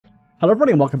Hello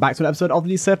everybody and welcome back to an episode of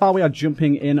the So far we are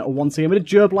jumping in once again. We did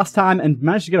Job last time and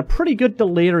managed to get a pretty good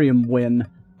Delirium win.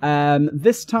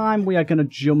 This time we are going to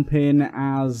jump in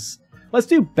as... Let's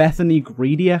do Bethany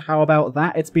Greedier, how about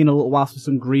that? It's been a little while since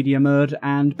some Greedier mode,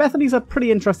 and Bethany's a pretty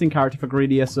interesting character for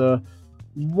Greedier, so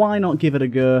why not give it a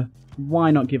go? Why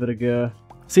not give it a go?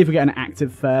 See if we get an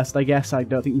active first, I guess. I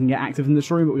don't think you can get active in this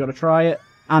room, but we got to try it.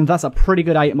 And that's a pretty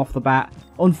good item off the bat.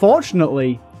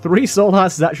 Unfortunately, 3 soul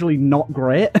hearts is actually not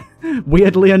great,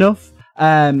 weirdly enough.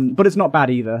 But it's not bad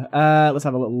either. Let's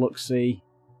have a little look-see.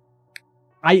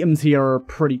 Items here are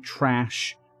pretty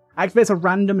trash. Activates a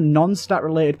random non-stat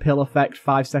related pill effect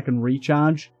 5-second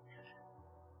recharge.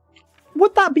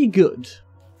 Would that be good?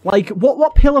 Like,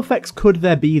 what pill effects could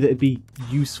there be that would be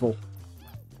useful?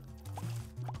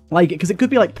 Like, because it could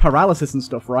be like paralysis and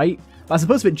stuff, right? But I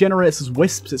suppose if it generates as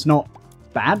wisps, it's not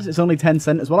bad. It's only 10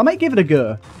 cent as well. I might give it a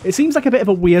go. It seems like a bit of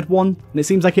a weird one, and it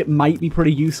seems like it might be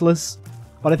pretty useless.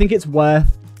 But I think it's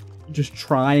worth just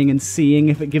trying and seeing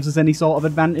if it gives us any sort of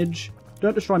advantage.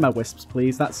 Don't destroy my wisps,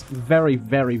 please. That's very,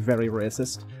 very, very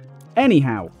racist.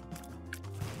 Anyhow,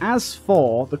 as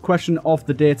for the question of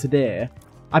the day today,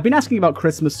 I've been asking about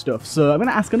Christmas stuff, so I'm going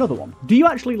to ask another one. Do you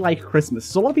actually like Christmas?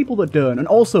 There's a lot of people that don't. And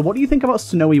also, what do you think about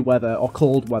snowy weather or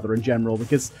cold weather in general?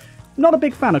 Because I'm not a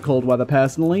big fan of cold weather,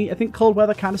 personally. I think cold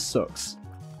weather kind of sucks.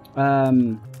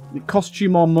 It costs you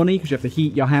more money because you have to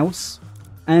heat your house.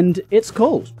 And it's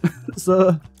cold.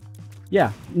 So,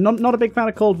 yeah, not a big fan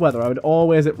of cold weather. I would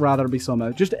always rather it be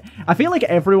summer. Just, I feel like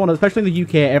everyone, especially in the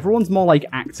UK, everyone's more like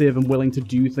active and willing to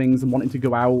do things and wanting to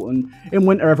go out. And in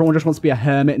winter, everyone just wants to be a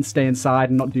hermit and stay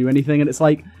inside and not do anything. And it's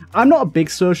like, I'm not a big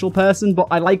social person, but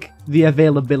I like the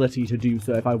availability to do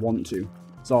so if I want to,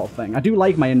 sort of thing. I do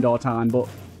like my indoor time, but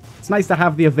it's nice to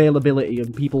have the availability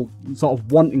of people sort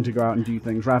of wanting to go out and do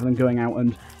things rather than going out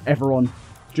and everyone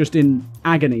just in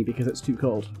agony because it's too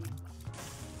cold.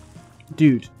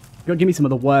 Dude, you gotta give me some of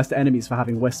the worst enemies for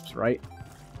having wisps, right?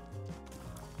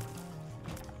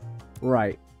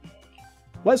 Right.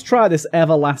 Let's try this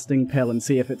everlasting pill and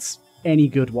see if it's any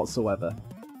good whatsoever.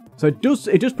 So it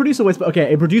does produce a wisp.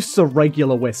 Okay, it produces a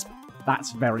regular wisp.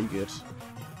 That's very good.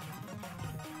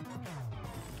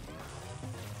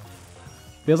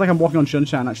 Feels like I'm walking on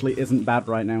sunshine actually isn't bad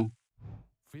right now.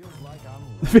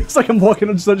 Feels like I'm walking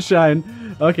on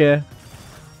sunshine. Okay.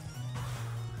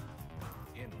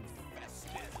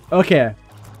 Okay.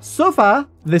 So far,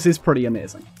 this is pretty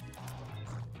amazing.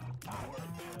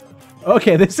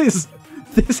 Okay, this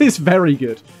is very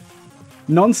good.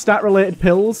 Non-stat related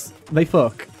pills, they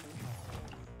fuck.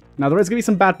 Now there is going to be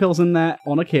some bad pills in there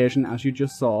on occasion, as you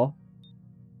just saw.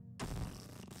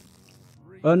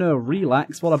 Oh no,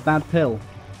 relax, what a bad pill.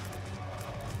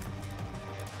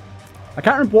 I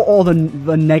can't remember what all the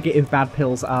negative bad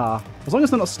pills are. As long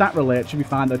as they're not stat related, should be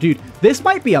fine though. Dude, this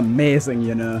might be amazing,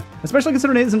 you know. Especially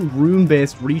considering it isn't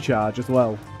room-based recharge as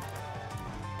well.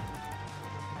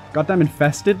 Goddamn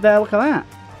infested there, look at that.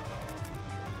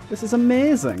 This is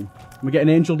amazing. We get an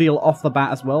angel deal off the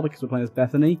bat as well because we're playing as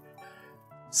Bethany.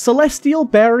 Celestial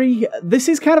Berry, this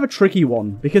is kind of a tricky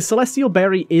one, because Celestial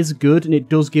Berry is good and it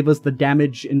does give us the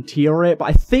damage and tier rate, but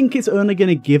I think it's only going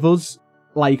to give us,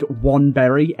 like, 1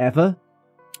 berry ever.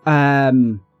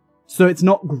 So it's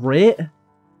not great.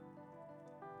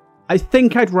 I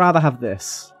think I'd rather have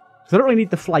this, because I don't really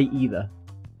need the flight either.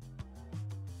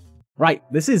 Right,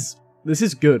 this is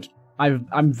good.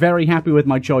 I'm very happy with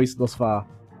my choice thus far.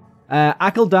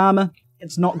 Akeldama,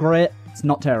 it's not great, it's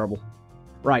not terrible.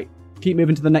 Right. Keep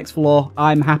moving to the next floor.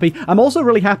 I'm happy. I'm also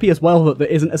really happy as well that there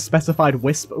isn't a specified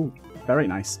wisp. Oh, very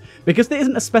nice. Because there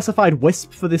isn't a specified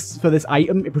wisp for this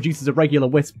item, it produces a regular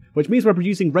wisp, which means we're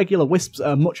producing regular wisps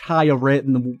at a much higher rate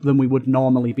than we would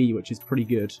normally be, which is pretty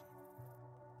good.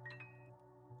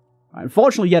 Right,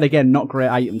 unfortunately, yet again, not great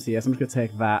items here, so I'm just going to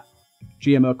take that.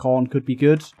 GMO corn could be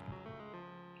good.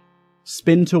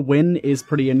 Spin to win is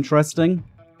pretty interesting.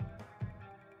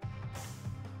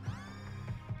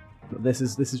 This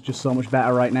is just so much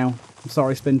better right now. I'm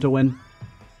sorry, spin to win.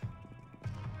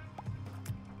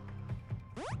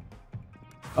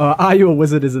 Oh, Are You a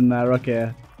Wizard is in there,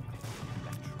 okay.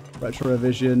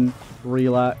 Retrovision,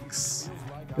 relax.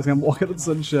 Because I'm walking on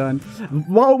sunshine.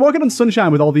 Walking on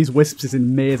sunshine with all these wisps is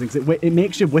amazing, because it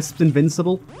makes your wisps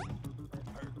invincible.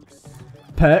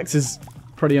 Perks is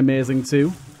pretty amazing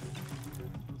too.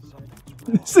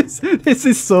 This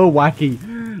is so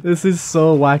wacky. This is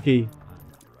so wacky.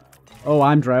 Oh,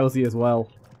 I'm drowsy as well.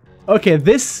 Okay,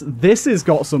 this has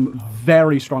got some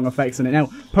very strong effects in it. Now,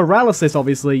 paralysis,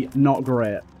 obviously, not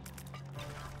great.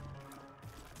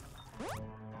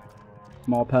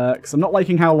 More perks. I'm not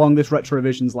liking how long this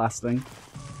retrovision's lasting.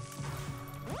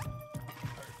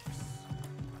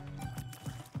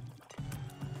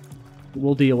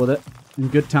 We'll deal with it. In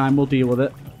good time, we'll deal with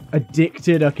it.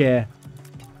 Addicted, okay.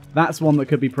 That's one that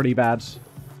could be pretty bad.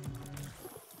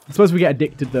 I suppose if we get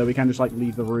addicted, though, we can just, like,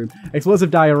 leave the room.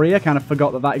 Explosive diarrhea, kind of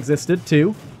forgot that that existed,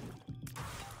 too.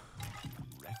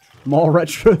 More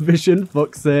retrovision,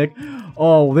 fuck's sake.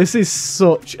 Oh, this is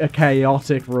such a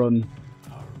chaotic run.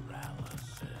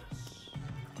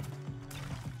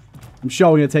 I'm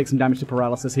sure we're going to take some damage to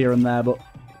paralysis here and there, but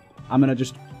I'm going to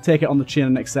just take it on the chin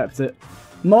and accept it.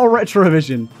 More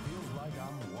retrovision.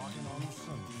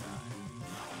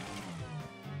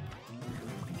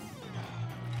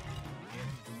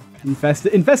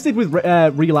 Infested with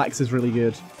relax is really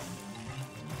good.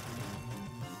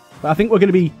 But I think we're going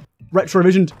to be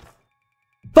retrovisioned.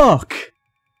 Fuck!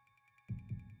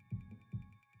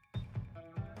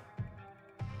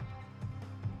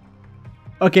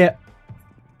 Okay.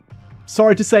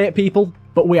 Sorry to say it, people,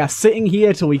 but we are sitting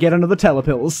here till we get another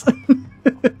telepills.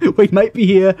 We might be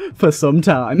here for some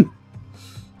time.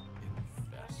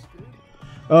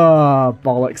 Oh,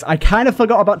 bollocks. I kind of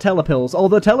forgot about telepills,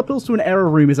 although telepills to an error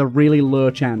room is a really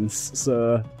low chance,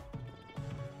 so...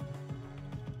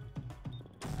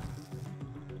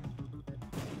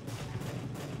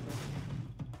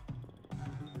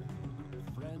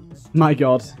 My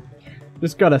god.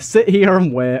 Just gotta sit here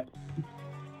and wait.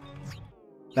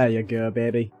 There you go,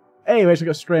 baby. Hey, we actually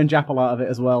got a strange apple out of it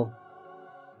as well.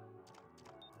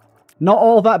 Not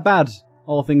all that bad,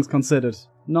 all things considered.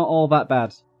 Not all that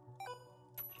bad.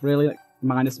 Really? Like,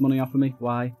 minus money off of me?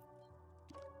 Why?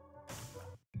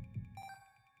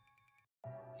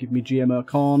 Give me GMO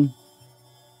corn.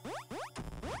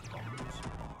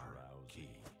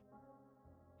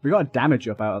 We got a damage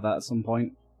up out of that at some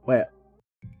point. Wait.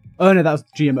 Oh no, that was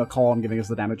GMO corn giving us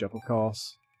the damage up, of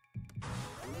course.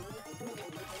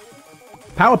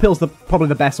 Power Pill's probably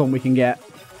the best one we can get.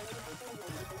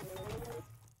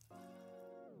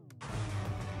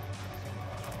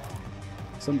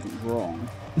 Something's wrong.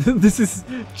 This is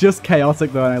just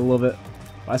chaotic though, and I love it.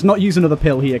 Let's not use another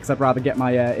pill here, because I'd rather get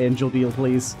my angel deal,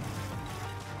 please.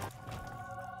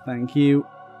 Thank you.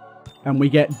 And we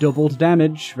get doubled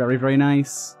damage. Very, very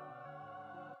nice.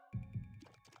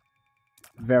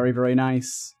 Very, very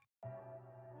nice.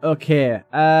 Okay.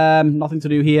 Nothing to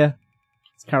do here.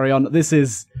 Let's carry on. This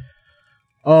is...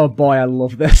 Oh boy, I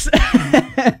love this.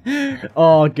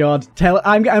 Oh god.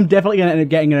 I'm definitely going to end up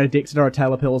getting an addicted or a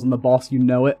telepills on the boss, you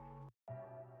know it.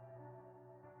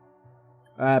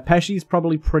 Pesci's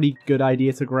probably pretty good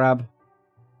idea to grab.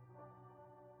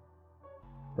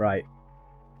 Right.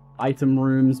 Item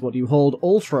rooms. What do you hold?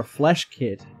 Ultra Flesh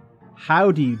Kid.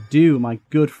 How do you do, my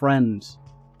good friend?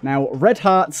 Now, red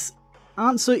hearts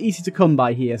aren't so easy to come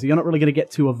by here, so you're not really going to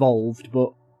get too evolved,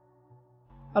 but...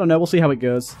 I don't know, we'll see how it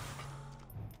goes.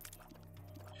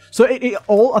 So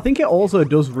I think it also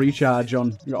does recharge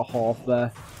on... You got a Horth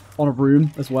there. On a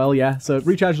room as well, yeah. So it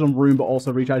recharges on room, but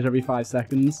also recharges every 5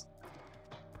 seconds.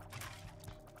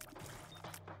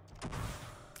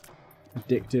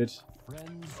 Addicted.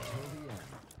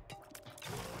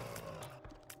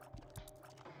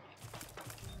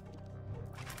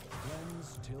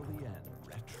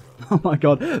 Oh my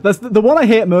god, that's the one I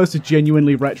hate most is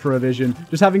genuinely retrovision.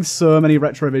 Just having so many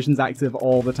retrovisions active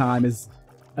all the time is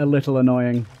a little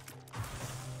annoying.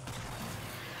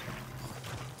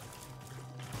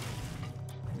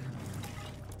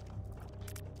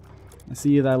 I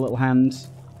see you there, little hand.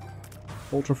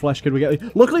 Ultra Flesh Kid, we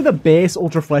get. Luckily, the base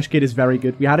Ultra Flesh Kid is very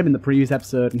good. We had him in the previous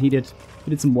episode, and he did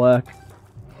some work.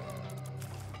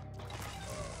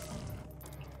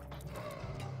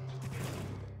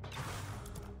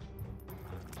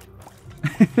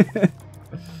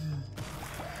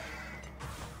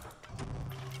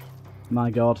 My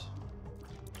god.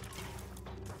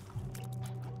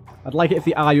 I'd like it if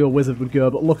the Are You a Wizard would go,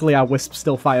 but luckily our Wisps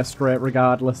still fire straight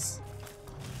regardless.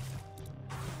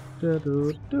 Goddamn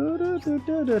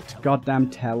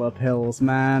telepills,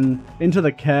 man. Into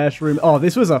the cash room. Oh,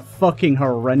 this was a fucking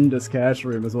horrendous cash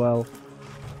room as well.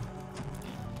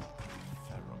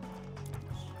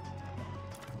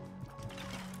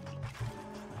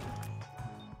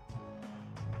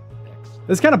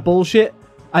 This is kind of bullshit.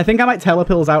 I think I might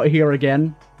telepills out of here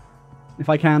again. If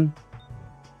I can.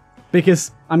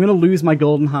 Because I'm going to lose my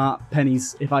golden heart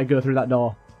pennies if I go through that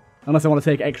door. Unless I want to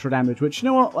take extra damage, which, you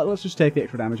know what? Let's just take the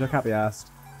extra damage. I can't be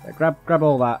arsed. Yeah, grab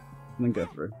all that, and then go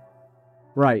through.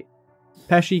 Right.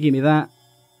 Pesci, give me that.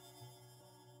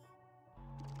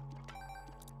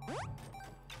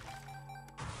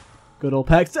 Good old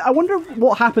Perks. I wonder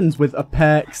what happens with a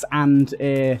Perks and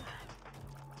a...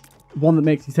 one that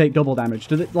makes you take double damage.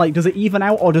 Does it even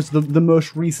out, or does the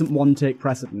most recent one take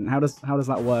precedent? How does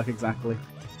that work exactly?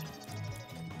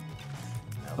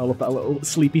 I love that little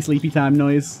sleepy time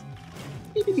noise.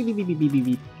 Beep, beep, beep, beep, beep, beep,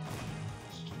 beep.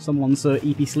 Someone's so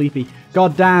eepy sleepy.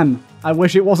 God damn! I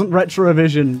wish it wasn't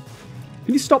retrovision.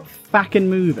 Can you stop fucking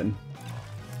moving?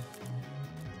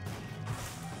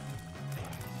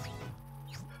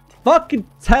 Fucking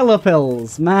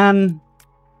telepills, man!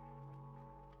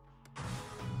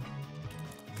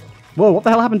 Whoa, what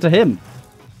the hell happened to him?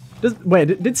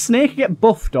 Wait, did Snake get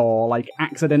buffed or, like,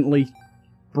 accidentally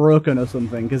broken or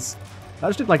something? Because that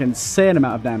just did, like, an insane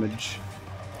amount of damage.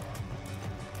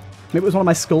 Maybe it was one of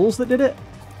my skulls that did it?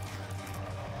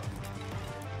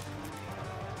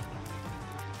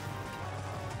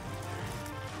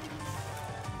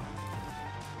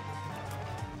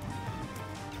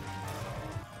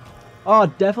 Oh,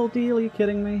 Devil Deal, are you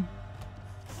kidding me?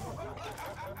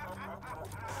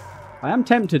 I am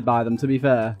tempted by them, to be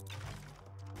fair.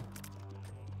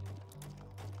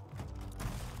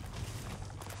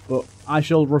 But I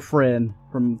shall refrain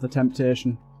from the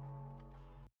temptation.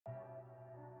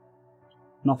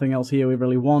 Nothing else here we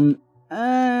really want.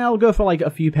 I'll go for like a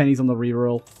few pennies on the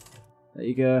reroll. There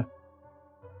you go.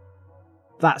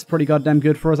 That's pretty goddamn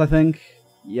good for us, I think.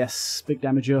 Yes, big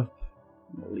damage up.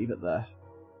 We'll leave it there.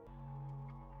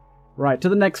 Right, to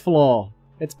the next floor.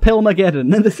 It's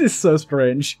Pillmageddon. This is so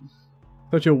strange.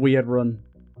 Such a weird run.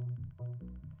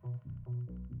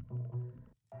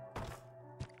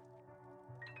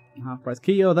 Half price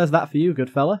key. Oh, there's that for you, good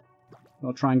fella.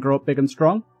 I'll try and grow up big and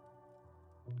strong.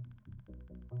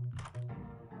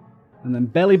 And then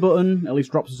belly button at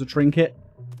least drops us a trinket.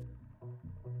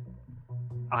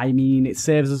 I mean, it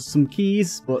saves us some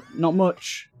keys, but not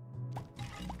much.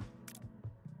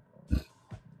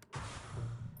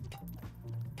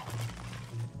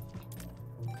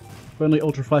 If only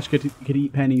Ultra Flesh could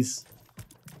eat pennies.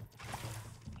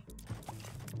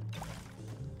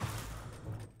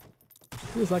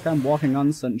 Feels like I'm walking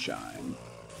on sunshine.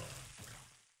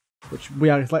 Which,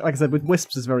 like I said, with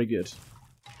Wisps is very good.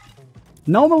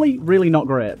 Normally, really not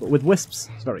great, but with Wisps,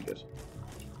 it's very good.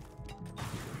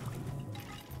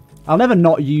 I'll never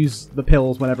not use the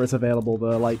pills whenever it's available,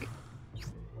 though. Like,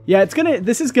 yeah,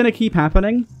 this is gonna keep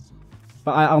happening,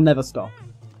 but I'll never stop.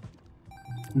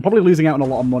 I'm probably losing out on a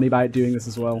lot of money by doing this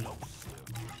as well.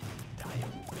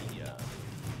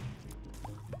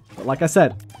 But like I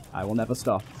said, I will never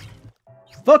stop.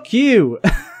 Fuck you!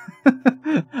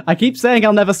 I keep saying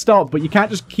I'll never stop, but you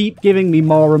can't just keep giving me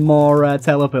more and more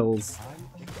telepills.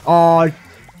 Oh,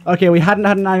 okay, we hadn't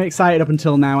had an I'm excited up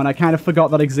until now, and I kind of forgot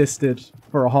that existed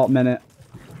for a hot minute.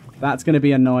 That's going to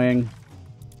be annoying.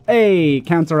 Hey,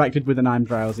 counteracted with an I'm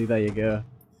drowsy, there you go.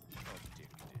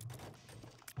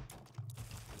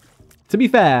 To be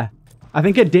fair, I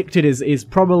think addicted is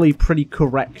probably pretty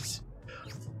correct.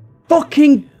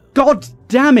 Fucking god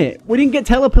damn it! We didn't get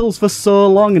telepills for so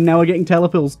long and now we're getting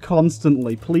telepills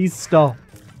constantly. Please stop.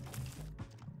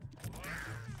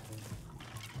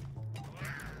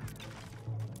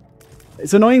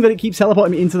 It's annoying that it keeps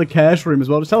teleporting me into the cash room as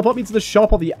well. Just teleport me to the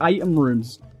shop or the item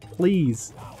rooms.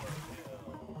 Please.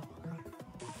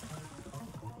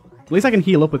 At least I can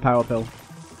heal up with Power Pill.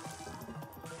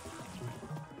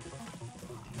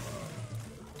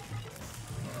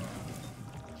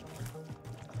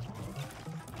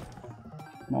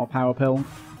 More Power Pill.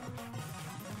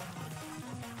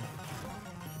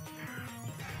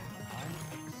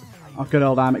 Oh, good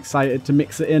old I'm excited to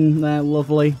mix it in there.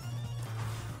 Lovely.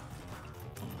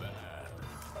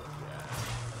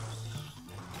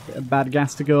 Bit of bad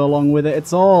gas to go along with it.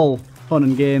 It's all fun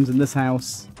and games in this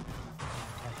house.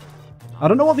 I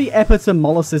don't know what the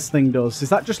epitomolysis thing does. Is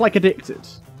that just like addicted?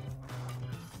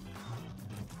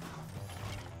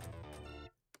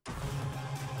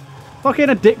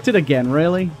 Fucking addicted again,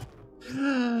 really?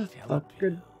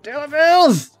 Fucking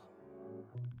telebills!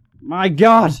 My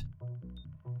god!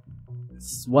 I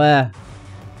swear.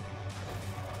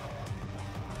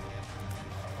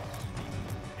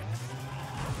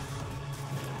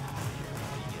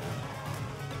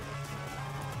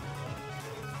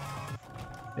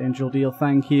 Angel deal,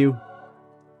 thank you.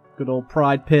 Good old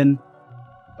pride pin.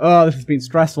 Oh, this has been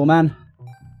stressful, man.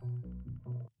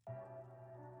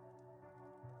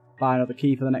 Buy another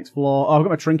key for the next floor. Oh, I've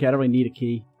got my trinket. I don't really need a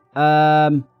key.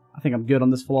 I think I'm good on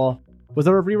this floor. Was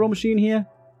there a reroll machine here?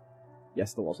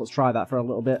 Yes, there was. Let's try that for a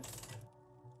little bit.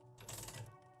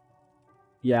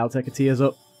 Yeah, I'll take a tears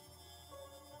up.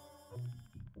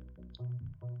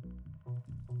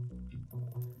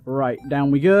 Right, down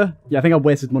we go. Yeah, I think I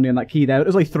wasted money on that key there. It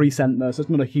was like 3 cents though, so it's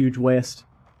not a huge waste.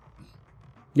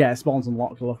 Yeah, it spawns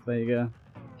unlocked. Look, there you go.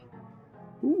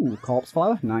 Ooh, corpse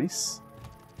flower. Nice.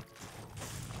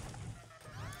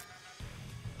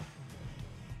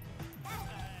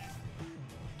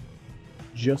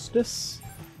 Justice.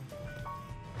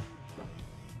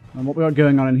 And what we got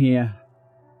going on in here?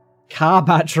 Car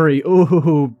battery.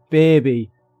 Ooh,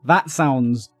 baby. That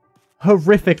sounds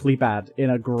horrifically bad in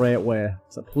a great way.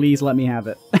 So please let me have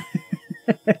it.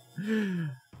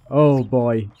 Oh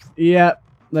boy. Yep,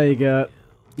 there you go.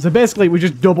 So basically we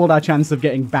just doubled our chance of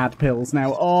getting bad pills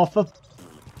now. Oh, for...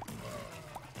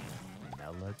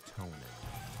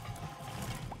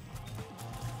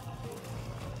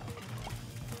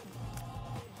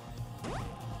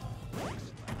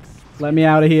 Let me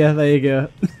out of here. There you go.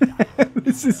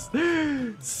 This is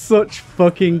such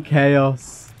fucking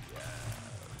chaos.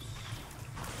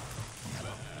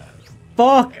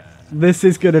 Fuck! This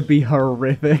is gonna be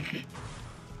horrific.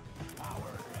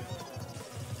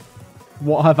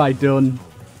 What have I done?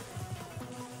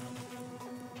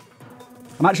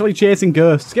 I'm actually chasing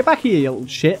ghosts. Get back here, you little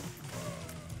shit.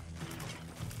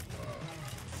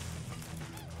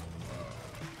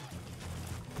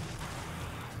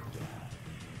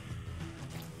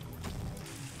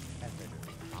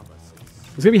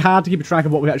 It's gonna be hard to keep track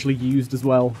of what we actually used as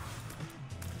well.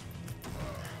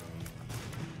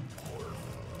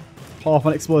 Half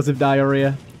an explosive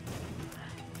diarrhea.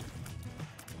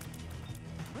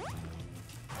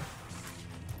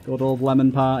 Good old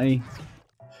lemon party.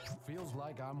 Feels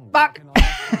like I'm back.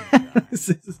 This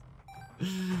is...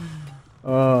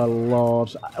 Oh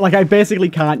lord! Like I basically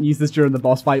can't use this during the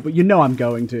boss fight, but you know I'm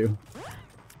going to.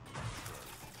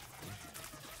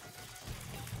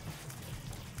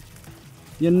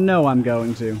 You know I'm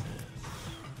going to.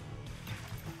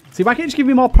 See, why can't you just give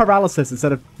me more paralysis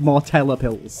instead of more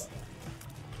telepills?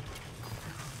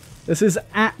 This is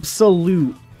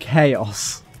absolute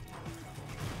chaos.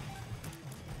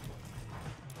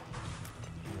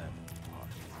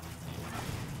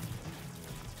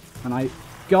 And I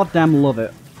goddamn love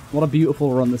it. What a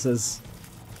beautiful run this is.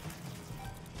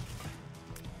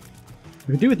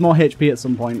 We could do with more HP at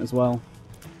some point as well.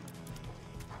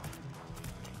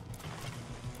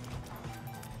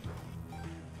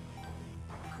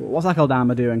 Cool. What's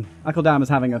Akeldama doing? Akeldama's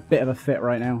having a bit of a fit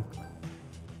right now.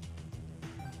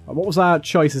 What was our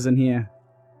choices in here?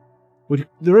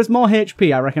 There is more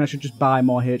HP. I reckon I should just buy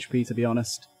more HP, to be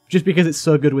honest. Just because it's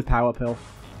so good with Power Pill.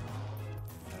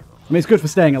 I mean, it's good for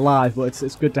staying alive, but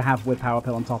it's good to have with Power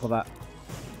Pill on top of that.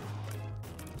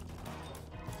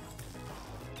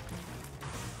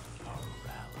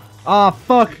 Ah, oh,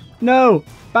 fuck! No!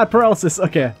 Bad paralysis!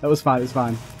 Okay, that was fine, it was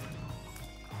fine.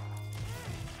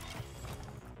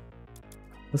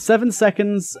 For 7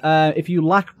 seconds, if you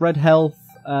lack red health,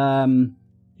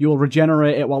 you'll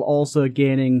regenerate it while also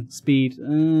gaining speed.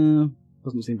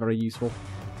 Doesn't seem very useful.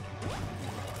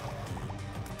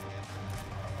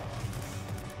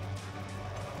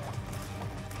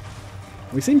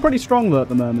 We seem pretty strong though at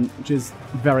the moment, which is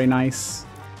very nice.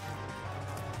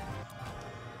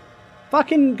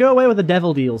 Fucking go away with the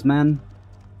devil deals, man.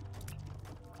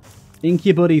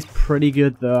 Inky Buddy's pretty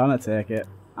good though. I'm gonna take it.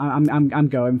 I'm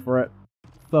going for it.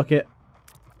 Fuck it.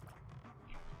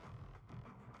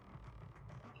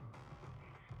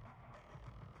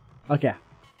 Okay.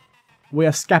 We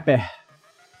escape.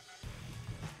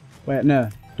 Wait, no.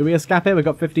 Do we escape? We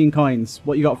got 15 coins.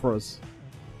 What you got for us?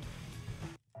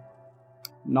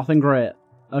 Nothing great.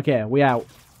 Okay, we out.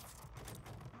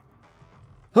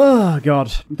 Oh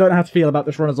god, don't know how to feel about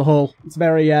this run as a whole. It's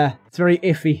very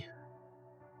iffy.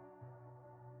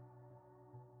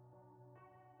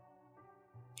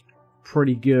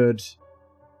 Pretty good.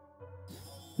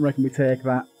 Reckon we take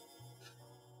that.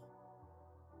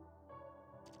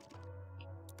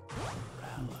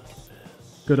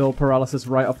 Good old paralysis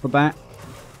right off the bat.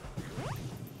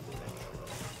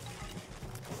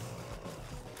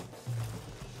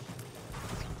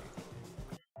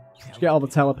 Get all the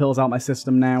telepills out my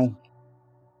system now.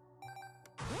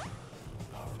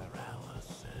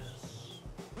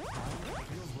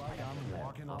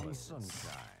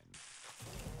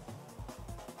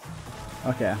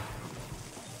 Okay.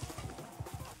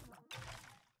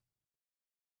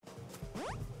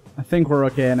 I think we're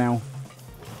okay now.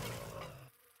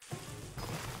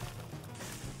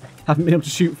 Haven't been able to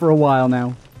shoot for a while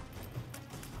now.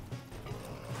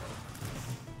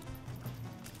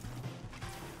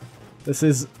 This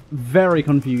is very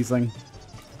confusing.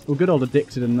 Oh, good old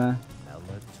addicted in there.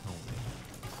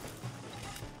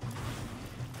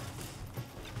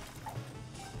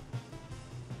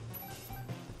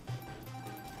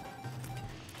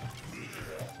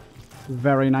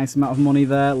 Very nice amount of money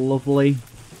there. Lovely.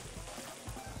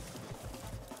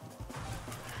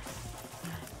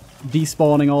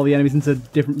 Despawning all the enemies into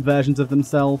different versions of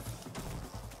themselves.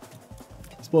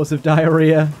 Explosive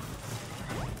diarrhea.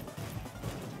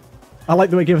 I like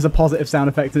the way it gives a positive sound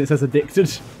effect and it says addicted.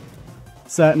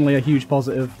 Certainly a huge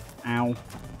positive. Ow.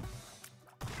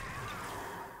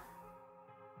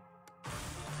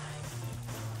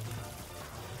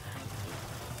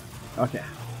 Okay.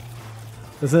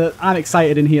 There's a I'm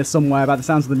excited in here somewhere by the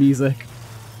sounds of the music.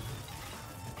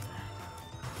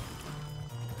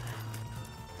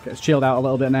 Okay, it's chilled out a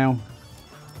little bit now.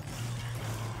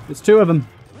 There's two of them.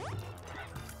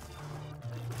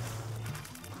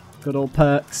 Good old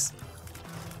perks.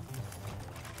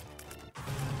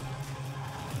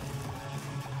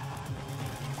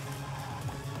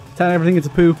 Turn everything into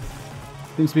poop.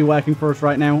 Seems to be working for us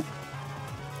right now.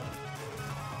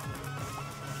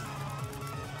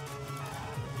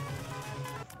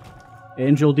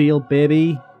 Angel deal,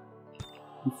 baby.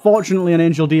 Unfortunately, an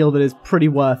angel deal that is pretty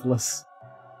worthless.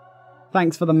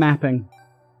 Thanks for the mapping.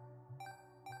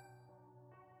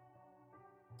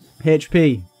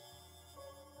 HP.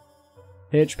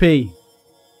 HP.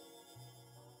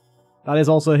 That is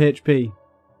also HP.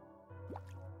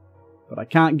 But I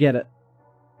can't get it.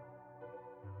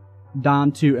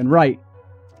 Darn tootin'. Right.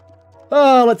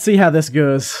 Oh, let's see how this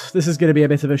goes. This is going to be a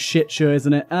bit of a shit show,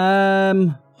 isn't it?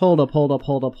 Hold up.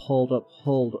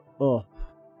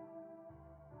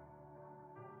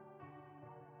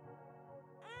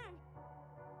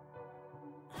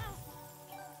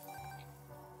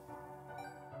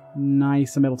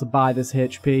 Nice, I'm able to buy this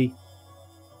HP.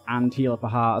 And heal up a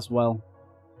heart as well.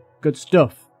 Good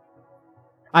stuff.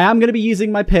 I am going to be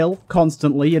using my pill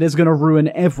constantly. It is going to ruin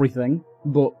everything.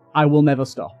 But I will never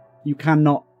stop. You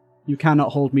cannot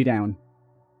hold me down.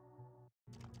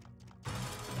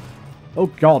 Oh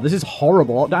god, this is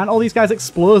horrible. Aren't all these guys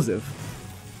explosive?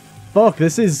 Fuck,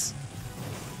 this is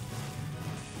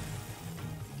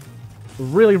a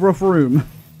really rough room.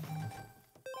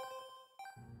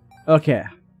 Okay.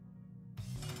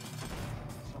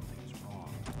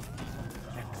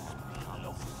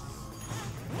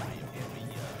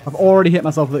 I've already hit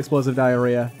myself with explosive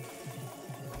diarrhea.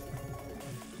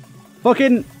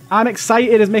 Fucking, I'm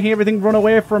excited is making everything run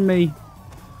away from me.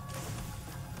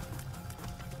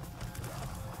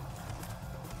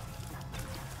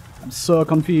 I'm so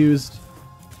confused.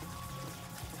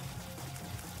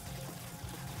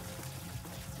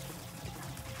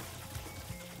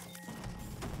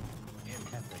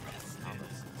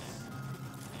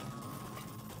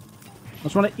 I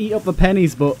just want to eat up the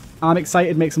pennies, but I'm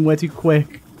excited makes them way too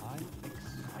quick.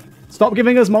 Stop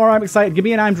giving us more I'm excited. Give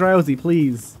me an I'm drowsy,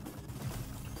 please.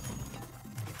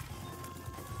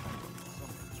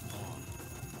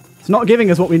 It's not giving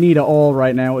us what we need at all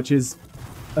right now, which is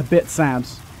a bit sad.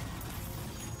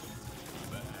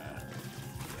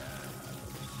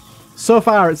 So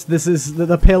far,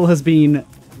 the pill has been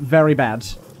very bad.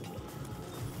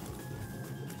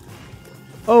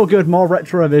 Oh good, more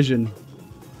retrovision.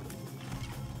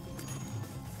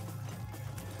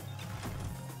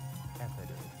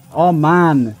 Oh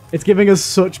man, it's giving us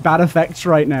such bad effects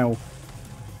right now.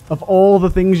 Of all the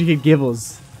things you could give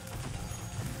us.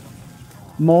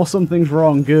 More something's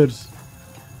wrong, good.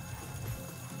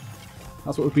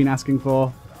 That's what we've been asking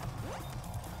for.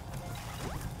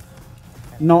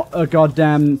 Not a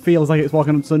goddamn feels like it's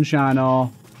walking on sunshine or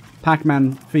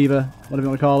Pac-Man fever, whatever you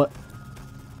want to call it.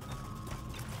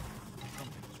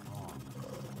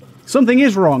 Something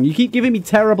is wrong. You keep giving me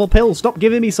terrible pills. Stop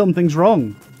giving me something's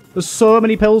wrong. There's so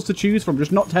many pills to choose from.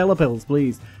 Just not telepills,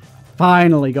 please.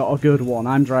 Finally got a good one.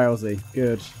 I'm drowsy.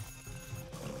 Good.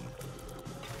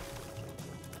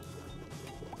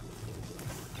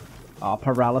 Oh,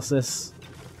 paralysis.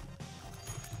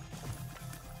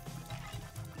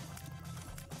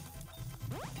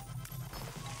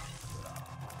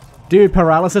 Dude,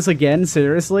 paralysis again?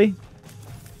 Seriously?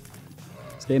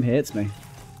 This game hates me.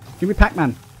 Give me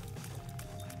Pac-Man.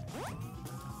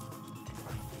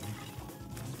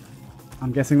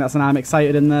 I'm guessing that's an I'm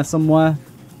excited in there somewhere.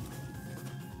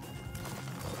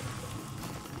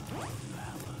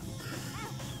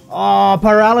 Oh,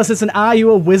 paralysis and are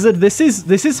you a wizard? This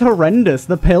is horrendous.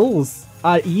 The pills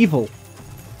are evil.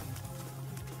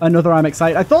 Another I'm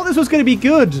excited. I thought this was going to be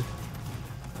good.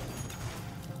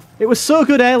 It was so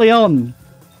good early on.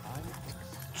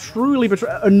 Truly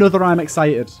another I'm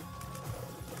excited.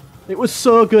 It was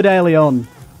so good early on.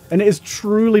 And it has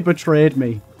truly betrayed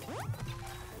me.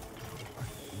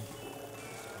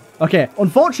 Okay,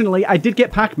 unfortunately, I did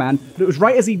get Pac-Man, but it was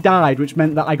right as he died, which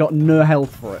meant that I got no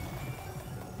health for it.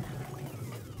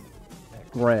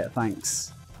 Great,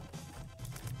 thanks.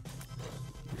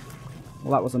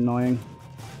 Well, that was annoying.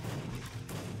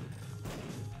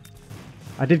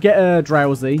 I did get a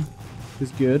drowsy, which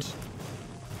is good.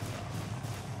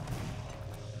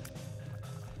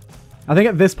 I think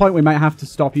at this point we might have to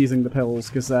stop using the pills,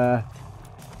 because now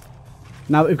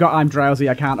that we've got I'm Drowsy,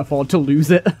 I can't afford to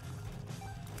lose it.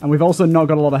 And we've also not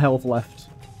got a lot of health left.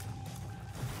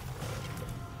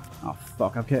 Oh,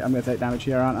 fuck. Okay, I'm going to take damage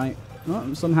here, aren't I?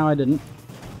 Oh, somehow I didn't.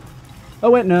 Oh,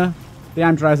 wait, no. The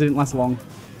I'm Drowsy didn't last long.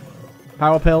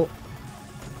 Power Pill.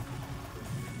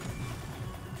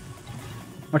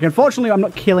 Okay, unfortunately, I'm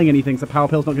not killing anything, so Power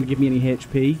Pill's not going to give me any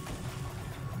HP.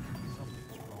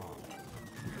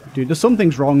 Dude, the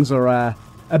something's wrongs are,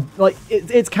 like,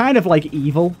 it's kind of like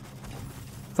evil.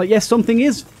 It's like, yes, something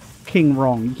is fucking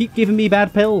wrong. You keep giving me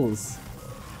bad pills.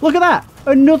 Look at that!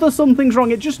 Another something's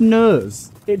wrong. It just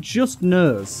knows. It just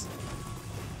knows.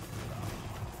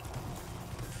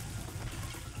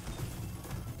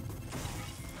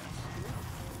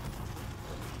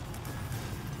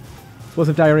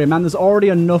 Explosive diarrhea. Man, there's already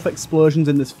enough explosions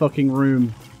in this fucking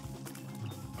room.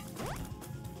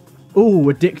 Ooh,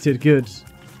 addicted. Good.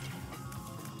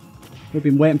 We've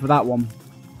been waiting for that one.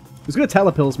 It's going to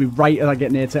telepills me right as I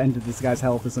get near to end of this guy's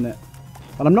health, isn't it?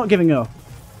 But I'm not giving up.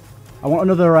 I want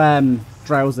another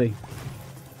Drowsy.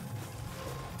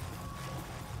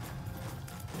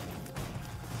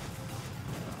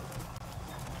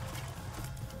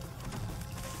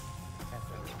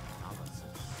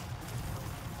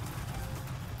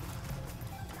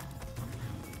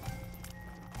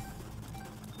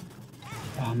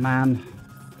 Oh, man.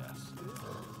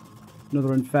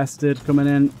 Another infested coming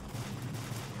in.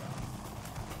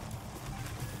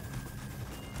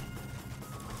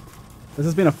 This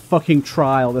has been a fucking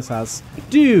trial, this has.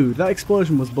 Dude, that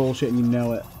explosion was bullshit and you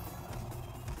know it.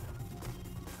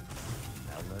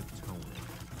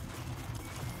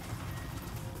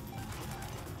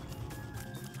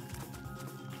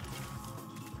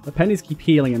 The pennies keep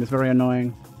healing and it's very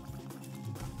annoying.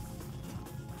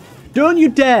 Don't you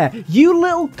dare! You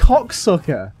little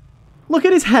cocksucker! Look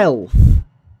at his health!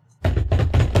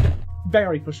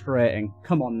 Very frustrating.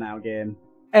 Come on now, game.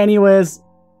 Anyways,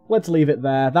 let's leave it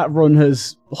there. That run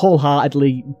has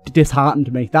wholeheartedly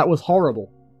disheartened me. That was horrible.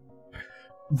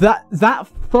 That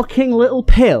fucking little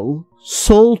pill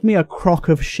sold me a crock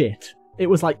of shit. It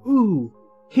was like, ooh,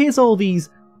 here's all these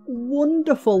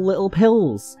wonderful little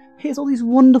pills. Here's all these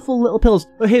wonderful little pills.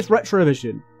 Oh, here's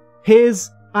Retrovision. Here's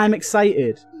I'm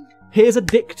excited. Here's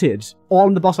addicted. All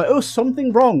in the boss like, oh,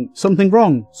 something wrong. Something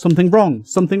wrong. Something wrong.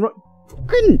 Something wrong.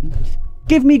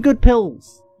 Give me good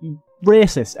pills. You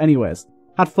racist. Anyways.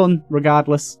 Had fun,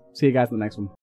 regardless. See you guys in the next one.